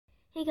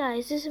Hey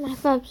guys, this is my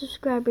 5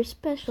 subscriber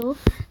special,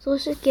 so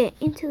let's just get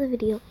into the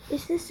video.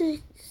 If you're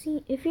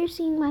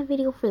seeing my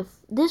video for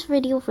this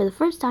video for the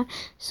first time,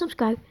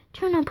 subscribe,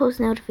 turn on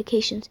post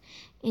notifications,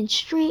 and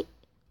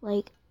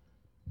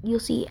you'll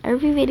see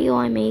every video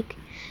I make.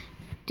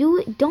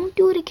 Don't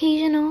do it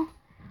occasional,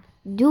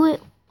 do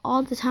it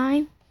all the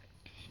time,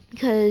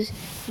 because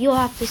you'll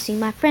have to see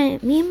me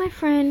and my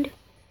friend.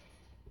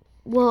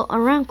 Well,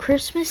 around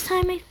Christmas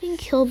time, I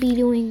think he'll be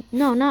doing,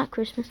 no, not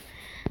Christmas.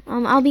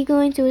 I'll be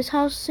going to his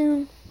house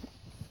soon.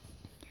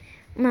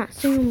 Not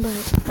soon,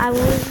 but I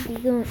will be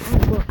going.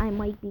 I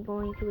might be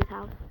going to his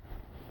house.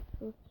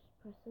 So let's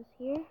press this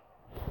here.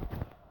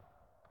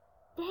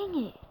 Dang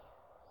it!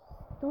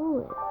 Stole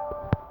it.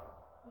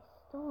 I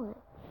stole it.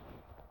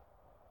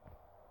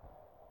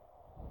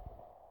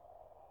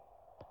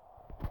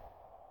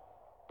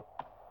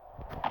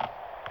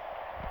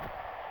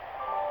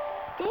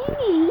 Dang it!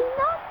 He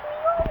knocked me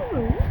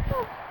over.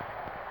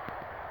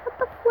 What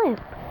the flip?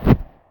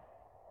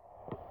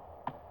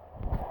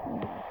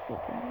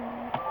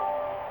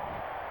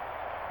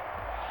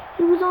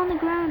 He was on the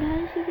ground. How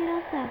did he get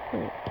up that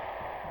quick?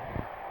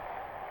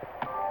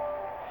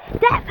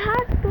 That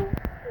passed the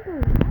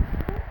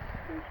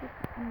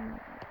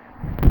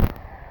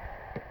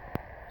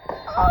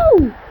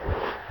Oh!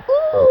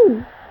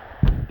 Ooh!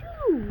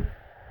 Dude!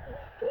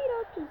 Straight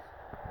up just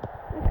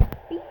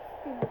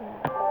feasted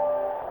that.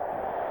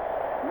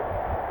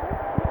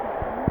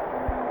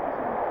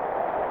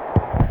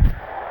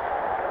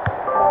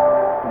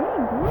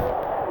 Dang, boy.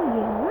 I'm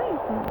getting right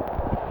from it.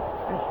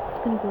 Alright,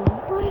 it's gonna go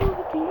right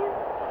over to him.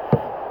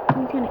 I'm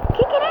just gonna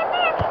kick it in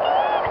there,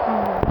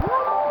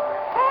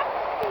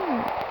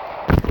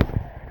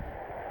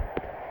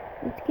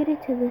 Let's get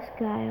it to this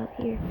guy out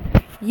here.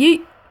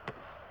 Yeet!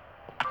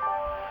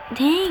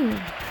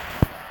 Dang!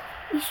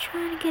 He's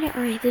trying to get it.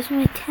 Alright, this is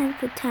my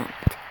 10th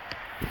attempt.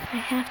 I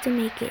have to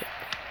make it.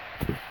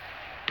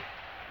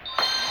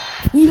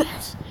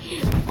 Yes!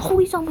 Oh,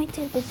 he's on my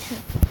 10th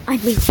attempt. I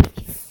made it.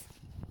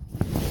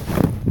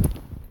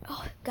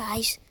 Oh,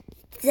 guys,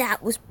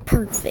 that was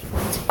perfect.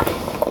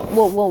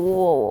 Whoa, whoa,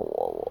 whoa,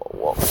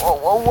 whoa, whoa,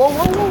 whoa, whoa,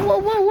 whoa,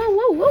 whoa, whoa,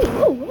 whoa, whoa,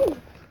 whoa, whoa,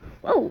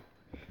 whoa.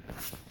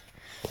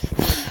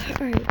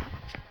 Alright.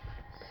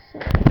 So,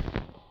 it's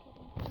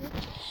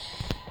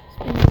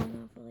been going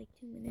on for like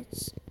 2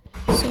 minutes.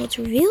 So it's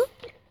revealed.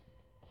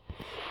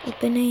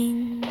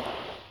 Opening.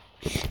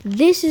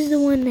 This is the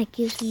one that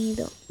gives me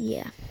the,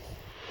 yeah.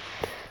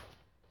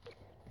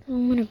 So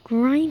I'm gonna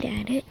grind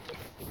at it.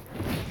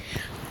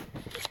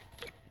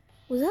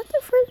 Was that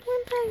the first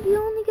one time?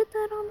 You only get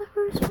that on the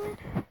first one?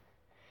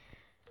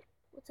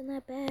 What's in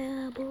that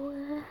bad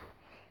boy?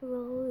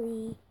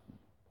 Rolly.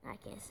 I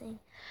can't sing.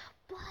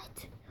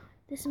 But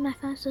this is my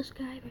 5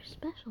 subscriber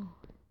special.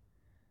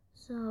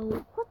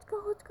 So let's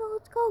go, let's go,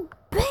 let's go.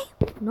 Bam!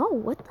 No,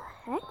 what the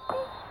heck?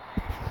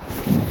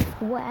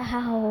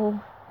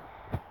 Wow.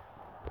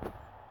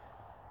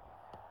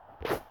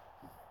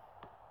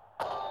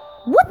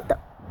 What the?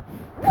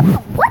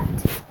 What?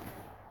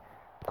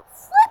 The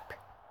flip?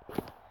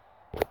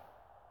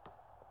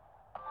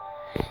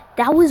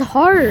 That was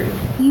hard.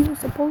 He was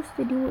supposed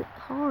to do it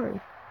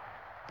hard.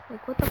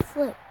 Like, what the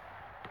flip?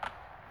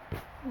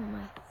 Oh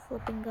my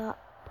flipping god.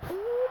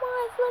 Oh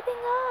my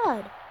flipping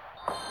god.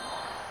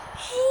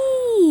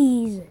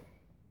 Jeez.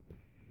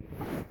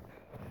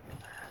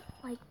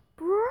 Like,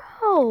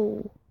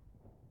 bro.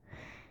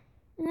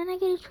 And then I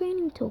get a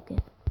training token.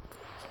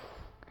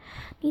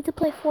 Need to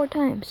play 4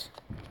 times.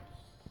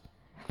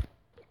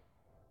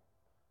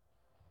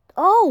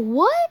 Oh,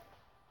 what?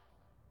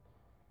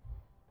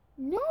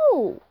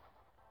 No.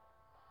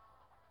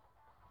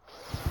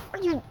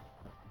 Are you...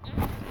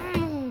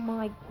 Oh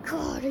my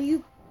god, are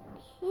you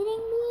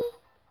kidding me?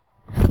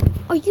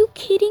 Are you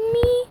kidding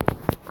me?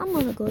 I'm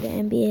gonna go to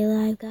NBA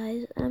Live,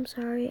 guys. I'm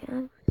sorry.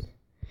 I'm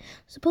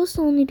supposed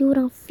to only do it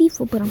on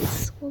FIFA, but I'm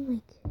so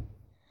like...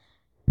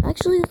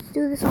 Actually, let's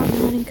do this on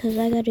Madden, because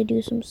I gotta do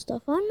some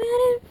stuff on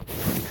Madden.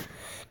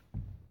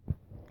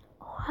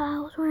 Oh,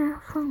 how's where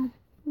I'm from?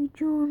 We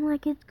chewing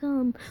like it's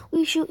gum.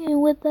 We shooting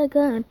with a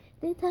gun.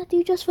 They thought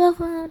you just fell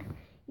fun.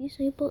 You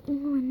say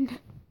button one.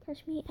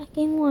 Catch me at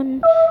game 1.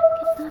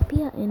 Get that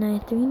be out. And I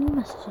have 3 new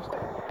messages.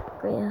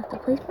 Great, I have to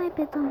place my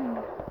bets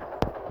on.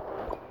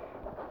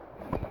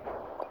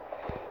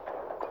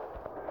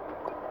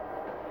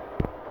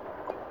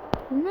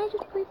 Didn't I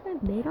just place my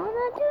bid on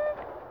that dude?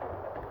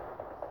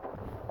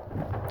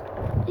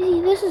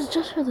 See, this is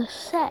just for the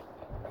set.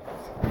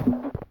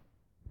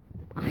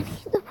 I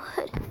need to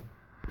put...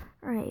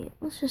 Alright,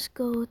 let's just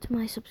go to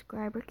my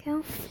subscriber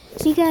count.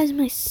 See, guys,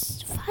 my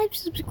 5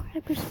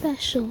 subscriber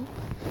special.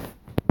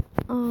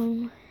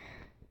 I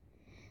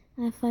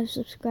have 5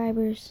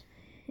 subscribers.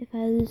 If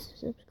I lose a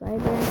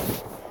subscriber,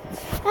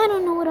 I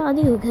don't know what I'll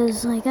do,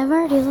 because, like, I've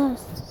already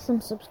lost some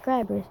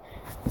subscribers.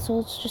 So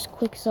let's just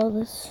quick sell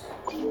this.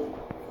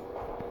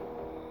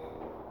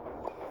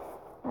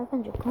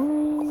 500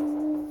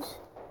 coins.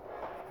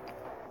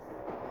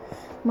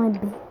 My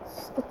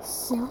base. Let's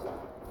sell.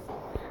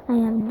 I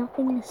have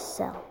nothing to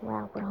sell.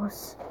 Wow,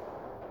 bros.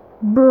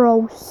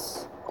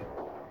 bros.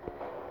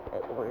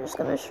 We're just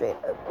gonna straight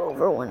up go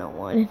over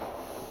 101.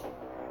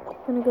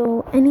 Gonna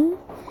go any.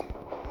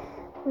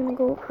 We're gonna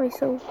go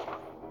price of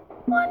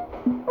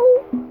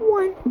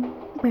 101.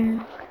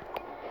 Bam.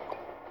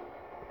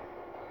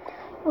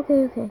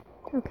 Okay.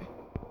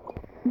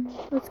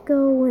 Let's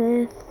go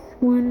with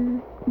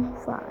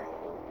 105.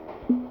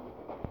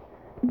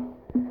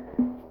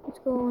 Let's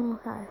go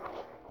 105.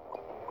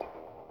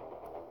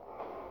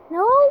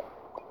 No?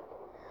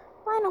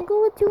 Fine, I'll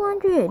go with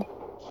 200.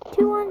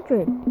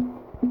 200.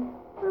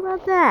 What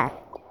about that?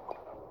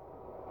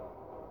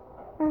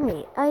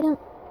 Alright, item.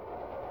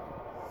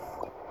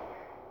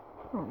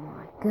 Oh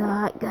my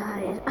god,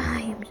 guys.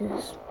 I am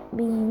just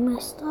being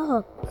messed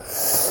up.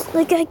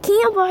 Like, I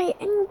can't buy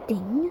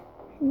anything.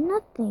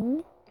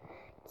 Nothing.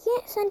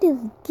 Can't send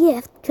a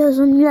gift because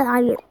I'm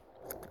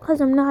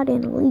not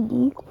in a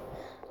league.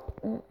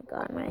 Oh my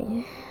god,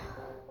 man.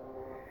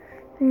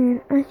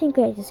 And I think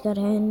I just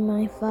gotta end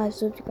my 5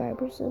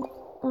 subscribers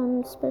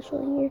special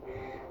here.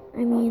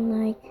 I mean,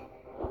 like,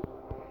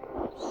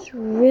 it's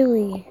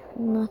really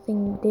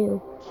nothing to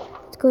do.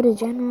 Let's go to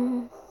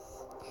general.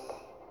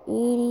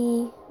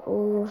 80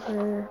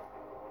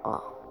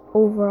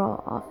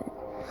 overall offense.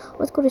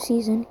 Let's go to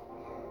season.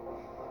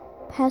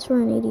 Pass for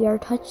an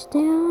 80-yard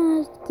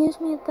touchdown. That gives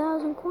me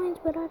 1,000 coins,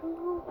 but I don't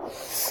know. I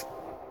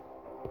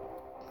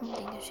don't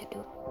think I should do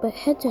it. But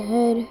head to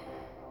head.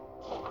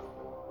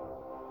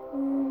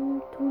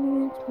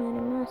 Tournaments,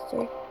 Madden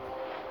Master.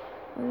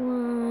 I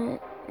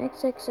want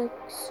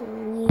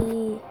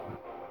XXXV.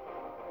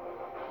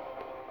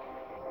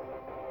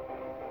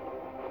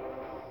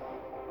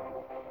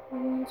 I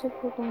want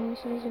Super Bowl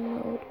season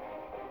mode.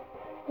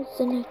 What's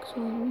the next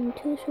one?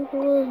 2 Super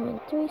Bowls, and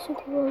 3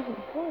 Super Bowls,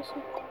 and 4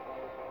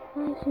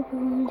 5 Super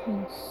Bowls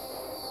wins.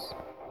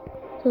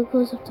 So it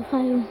goes up to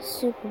 5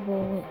 Super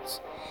Bowl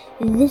wins.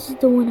 And this is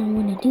the one I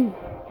want to do.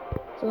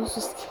 So let's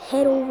just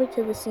head over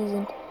to the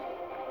season.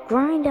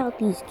 Grind out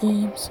these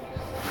games.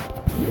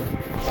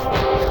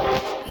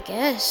 I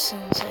guess,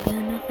 since I got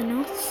nothing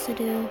else to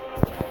do.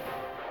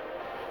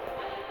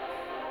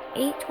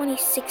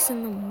 8:26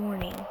 in the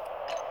morning.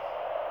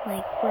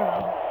 Like,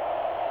 bro.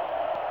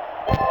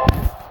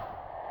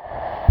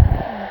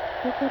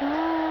 Pick it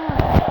up.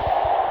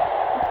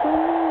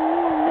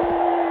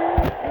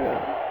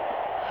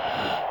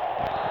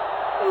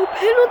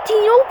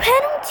 No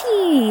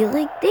penalty.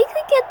 Like, they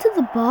could get to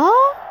the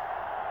ball.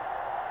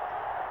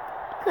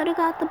 Could have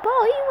got the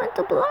ball. He went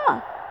to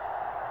block.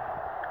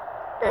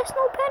 There's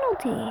no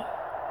penalty.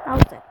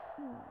 How's that?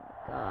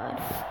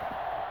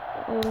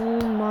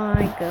 Oh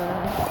my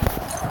god.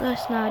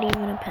 That's not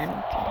even a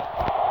penalty.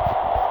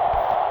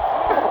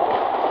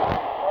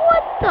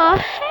 What the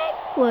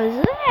heck was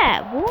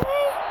that, boy?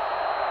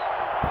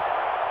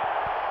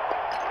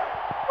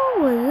 What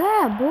was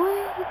that, boy?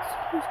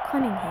 Who's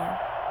Cunningham?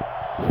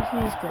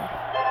 He's good.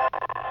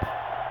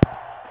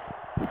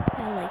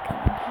 I like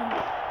Cunningham.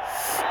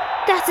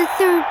 That's a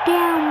 3rd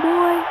down,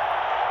 boy.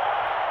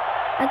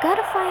 I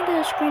gotta find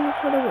a screen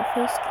recorder with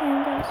face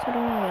cam, guys, so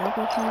don't worry, I'll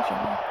be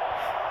changing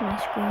my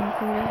screen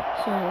recorder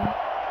so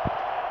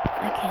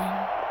I can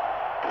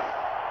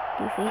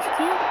do face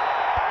cam.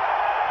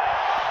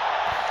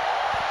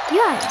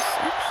 Yes,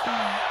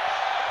 actually,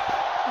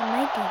 I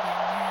might do that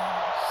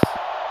now.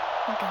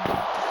 I think I might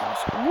have to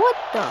finish it. What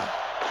the?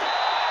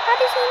 How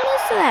did he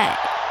miss that?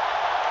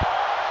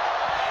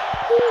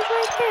 He was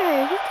right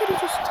there. He could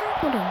have just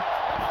tackled him.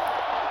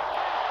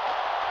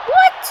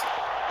 What?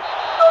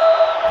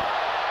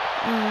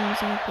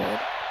 It's not good.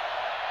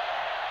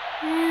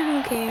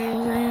 Who cares?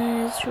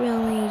 It's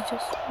really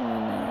just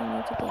one that I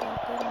need to get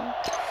out there on.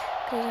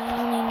 Because I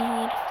only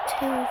need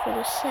 2 for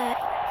the set.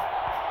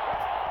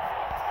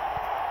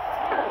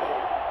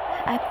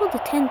 I pulled the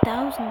 10,000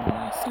 the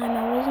last time.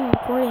 I wasn't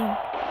recording.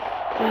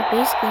 It was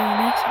basically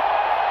an accident.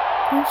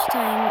 First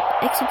time,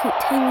 execute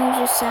 10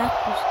 user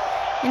samples.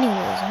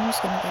 Anyways, I'm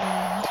just gonna get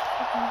out of this.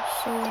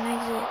 So an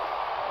exit.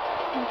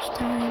 Each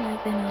time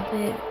I've been up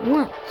it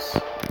once.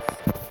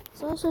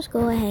 So let's just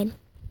go ahead.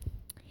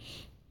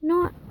 You know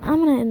what? I'm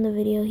gonna end the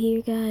video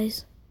here,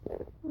 guys.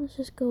 Let's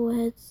just go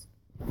ahead.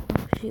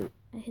 Oh shoot,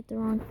 I hit the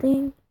wrong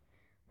thing.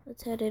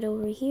 Let's head it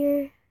over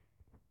here.